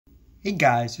Hey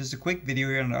guys, just a quick video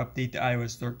here on to update the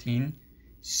iOS 13.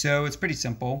 So it's pretty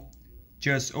simple.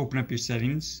 Just open up your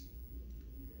settings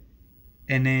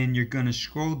and then you're going to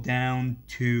scroll down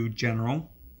to General.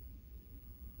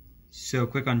 So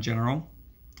click on General.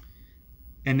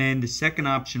 And then the second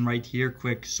option right here,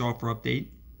 click Software Update.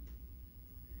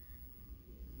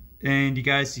 And you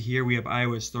guys see here we have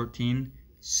iOS 13.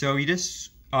 So you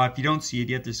just, if you don't see it,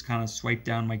 you have to just kind of swipe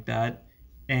down like that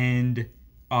and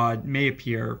it may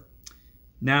appear.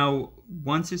 Now,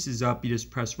 once this is up, you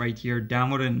just press right here,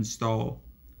 download and install.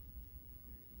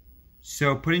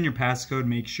 So put in your passcode,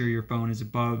 make sure your phone is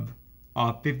above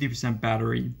 50%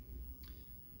 battery.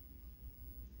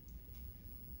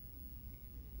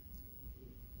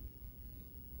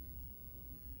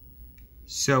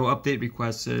 So update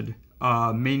requested,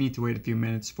 may need to wait a few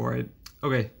minutes for it.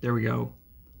 Okay, there we go.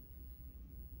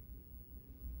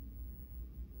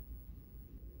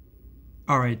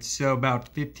 Alright, so about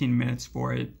 15 minutes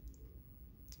for it.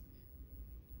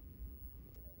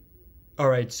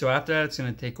 Alright, so after that it's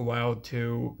going to take a while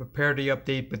to prepare the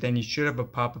update, but then you should have a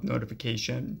pop-up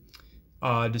notification.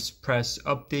 Just press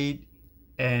update,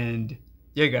 and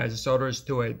yeah guys, that's all there is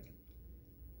to it.